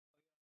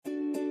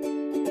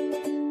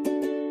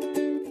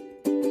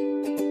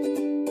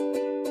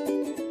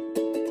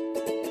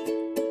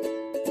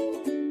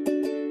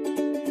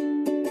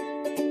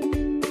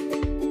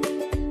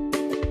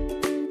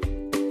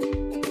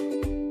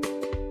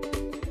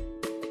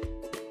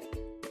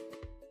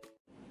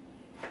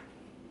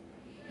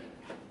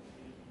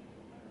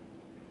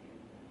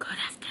Good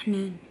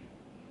afternoon.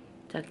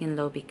 Talking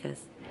low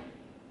because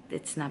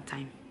it's nap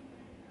time.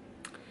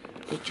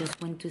 They just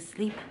went to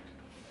sleep.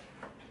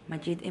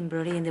 Majid and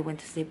Brody, and they went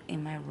to sleep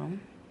in my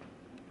room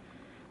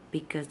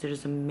because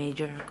there's a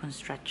major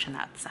construction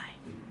outside.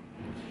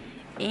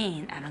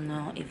 And I don't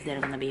know if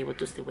they're gonna be able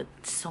to sleep with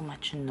so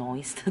much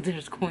noise that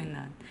there's going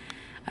on.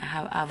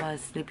 I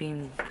was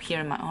sleeping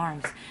here in my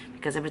arms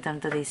because every time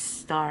that they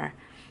start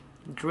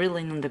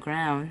drilling on the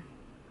ground,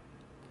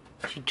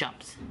 she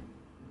jumps.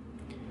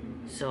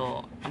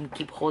 So I'm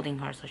keep holding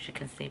her so she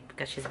can sleep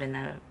because she's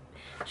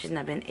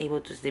not been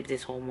able to sleep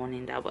this whole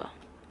morning that well.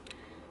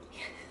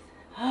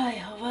 Hi,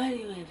 how are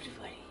you,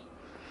 everybody?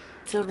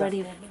 It's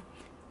already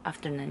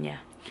afternoon, yeah,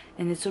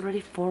 and it's already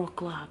 4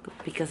 o'clock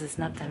because it's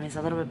nap time. It's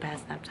a little bit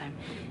past nap time,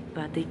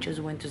 but they just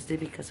went to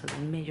sleep because of the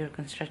major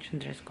construction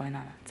that's going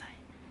on outside.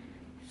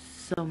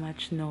 So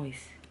much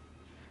noise.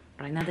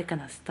 Right now they're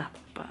gonna stop,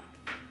 but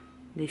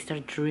they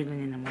start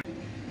drilling in the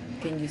morning.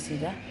 Can you see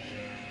that?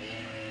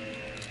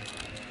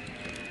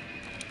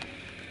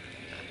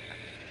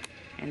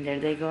 And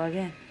there they go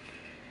again.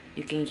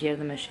 You can hear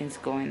the machines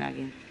going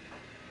again.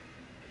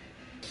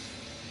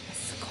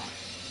 Let's go.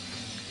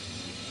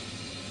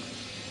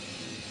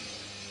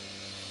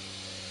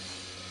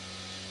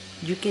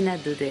 You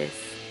cannot do this.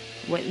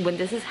 When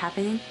this is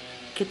happening,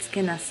 kids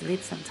cannot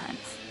sleep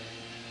sometimes.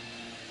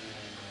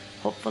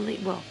 Hopefully,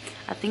 well,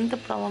 I think the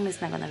problem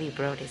is not gonna be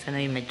Brody, it's gonna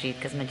be Majid,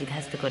 because Majid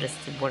has to go to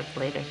work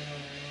later.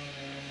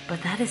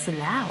 But that is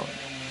loud.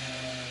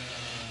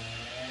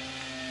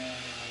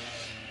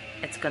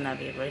 It's gonna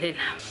be really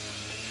loud.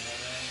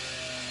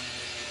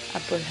 I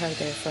put her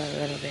there for a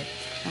little bit.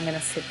 I'm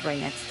gonna sit right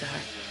next to her.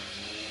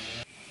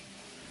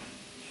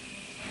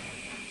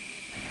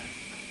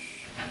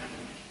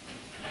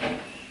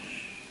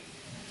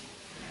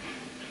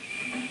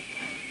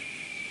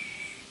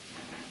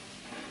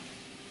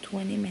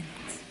 "20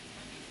 minutes.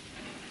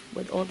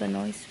 With all the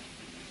noise,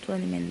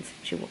 20 minutes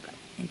she woke up.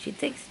 And she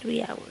takes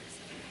 3 hours.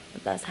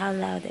 But that's how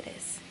loud it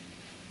is.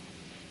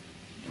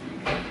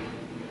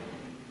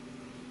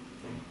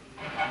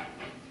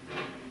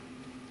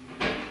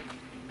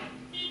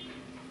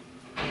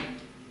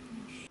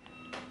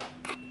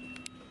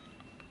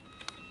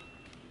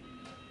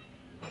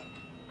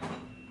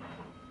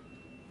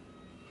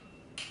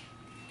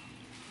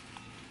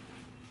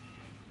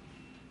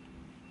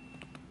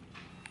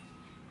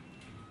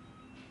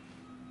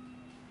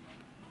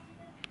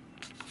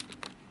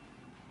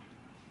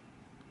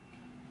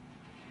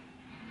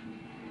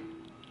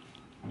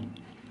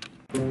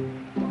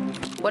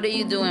 What are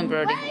you doing,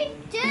 Brody?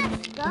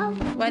 Just go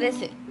What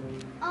is it?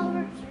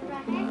 over to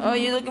right. Oh,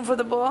 you looking for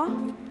the ball?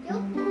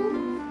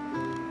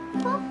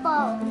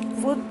 Football.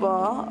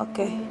 Football?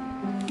 Okay.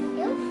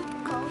 You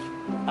go.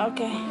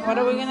 Okay. What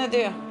are we gonna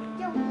do?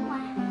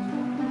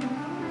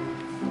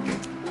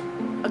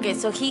 Okay,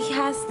 so he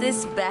has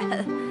this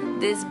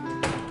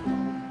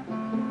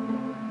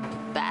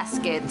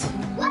basket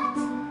What?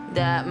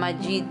 that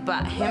Majid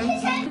bought him. He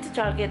went to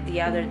Target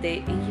the other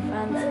day and he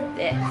found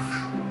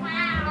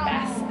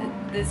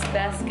this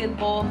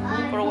basketball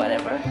hoop or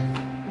whatever.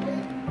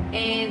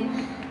 And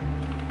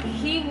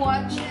he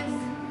likes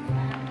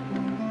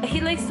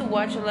to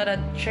watch a lot of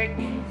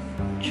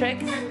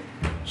tricks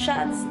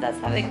shots, that's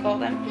how they call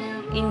them,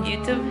 in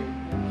YouTube.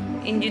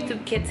 In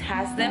YouTube, kids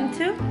has them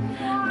too.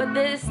 But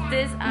there's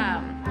this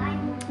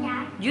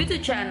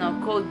YouTube channel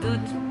called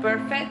Dude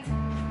Perfect,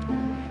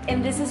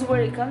 and this is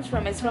where it comes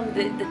from. It's from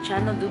the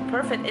channel Dude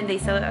Perfect, and they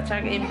sell it at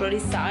Target. And Brody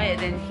saw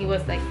it, and he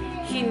was like,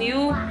 he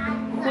knew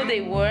who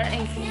they were,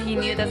 and he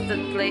knew that's the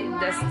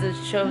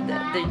show,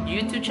 the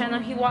YouTube channel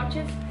he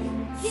watches.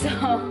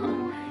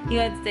 So he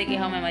had to take it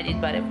home, and Majid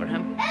bought it for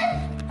him.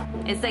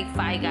 It's like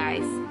 5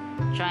 guys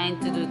trying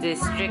to do these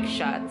trick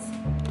shots,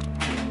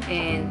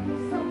 and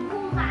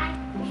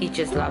he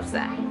just loves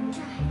that.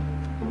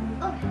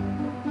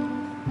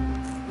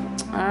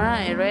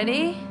 Alright,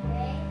 ready?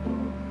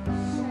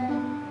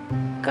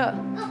 Go.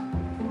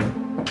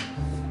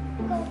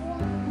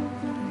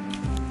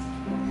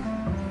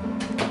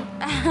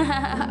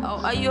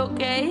 Oh, are you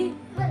okay?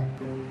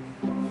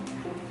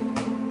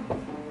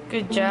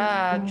 Good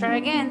job. Try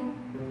again.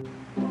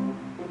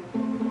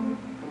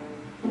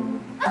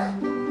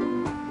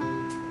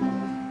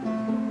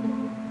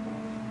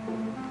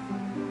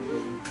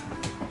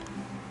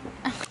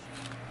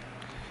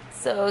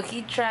 So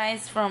he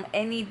tries from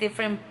any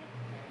different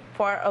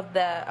part of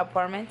the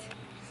apartment.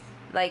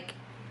 Like,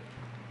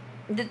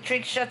 the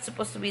trick shot's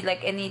supposed to be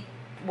like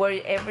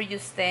wherever you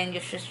stand, you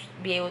should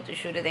be able to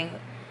shoot it and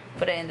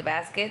put it in the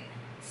basket.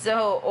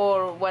 So,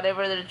 or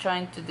whatever they're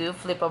trying to do,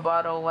 flip a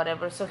bottle,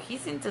 whatever. So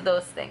he's into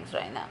those things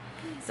right now.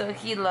 So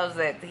he loves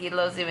it. He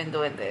loves even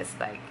doing this.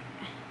 Like,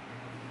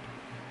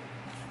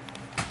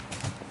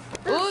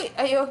 ooh,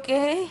 are you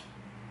okay?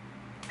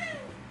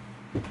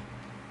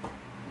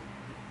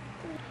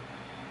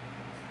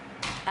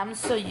 I'm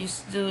so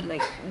used to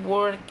like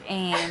work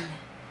and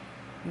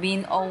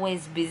being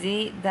always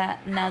busy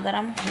that now that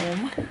I'm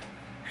home,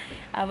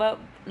 I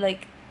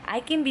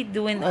can be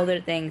doing other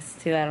things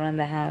too around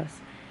the house.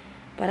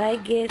 But I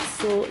get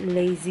so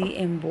lazy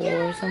and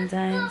bored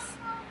sometimes.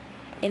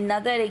 And now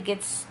that it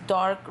gets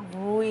dark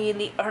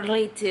really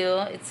early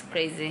too, it's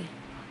crazy.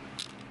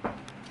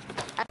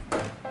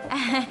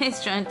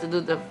 He's trying to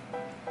do the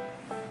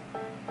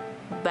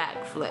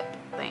backflip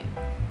thing.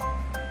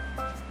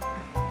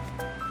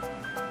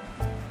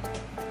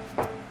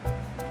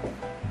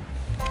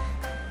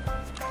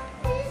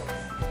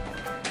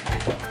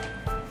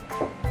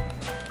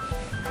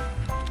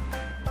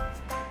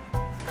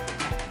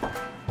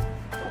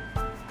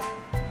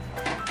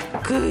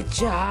 Good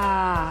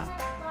job.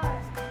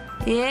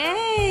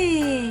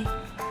 Yay.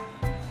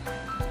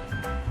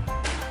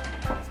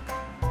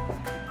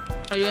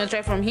 Are you gonna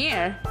try from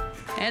here?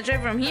 You gonna try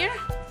from here?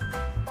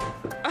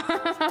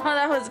 Oh,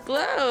 that was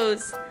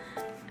close.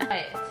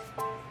 Right.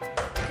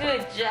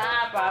 Good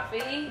job,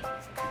 Papi.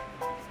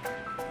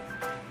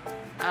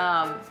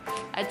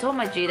 I told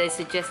Majid, I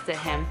suggested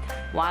him,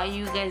 why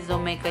you guys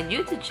don't make a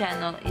YouTube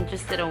channel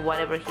interested in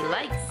whatever he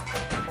likes?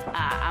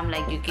 I'm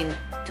like, you can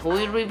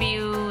toy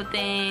review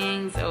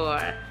things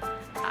or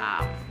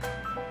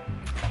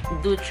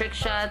do trick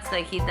shots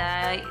like he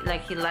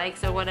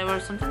likes or whatever,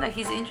 something that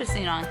he's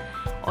interested on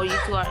or you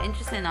two are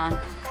interested on.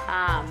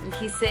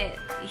 He said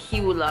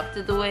he would love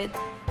to do it.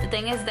 The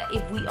thing is that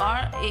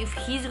if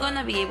he's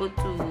gonna be able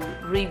to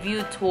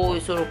review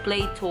toys or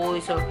play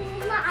toys or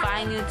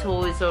find new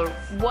toys or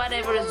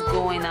whatever is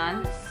going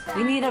on,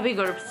 we need a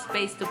bigger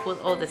space to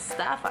put all the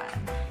stuff at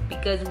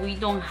because we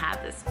don't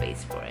have the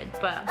space for it.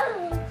 But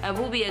it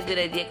would be a good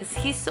idea because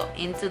he's so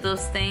into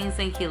those things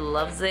and he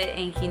loves it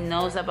and he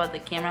knows about the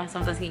camera.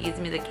 Sometimes he gives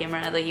me the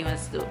camera that he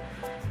wants to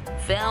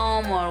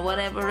film or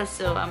whatever.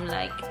 So I'm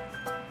like,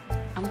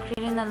 I'm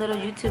creating a little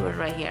YouTuber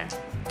right here.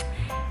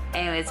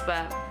 Anyways,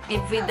 but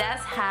if it does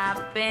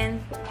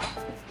happen,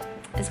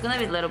 it's gonna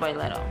be little by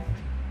little.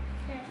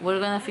 We're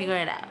gonna figure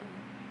it out.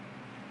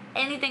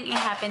 Anything can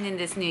happen in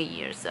this new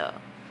year, so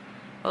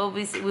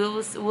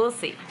we'll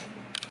see.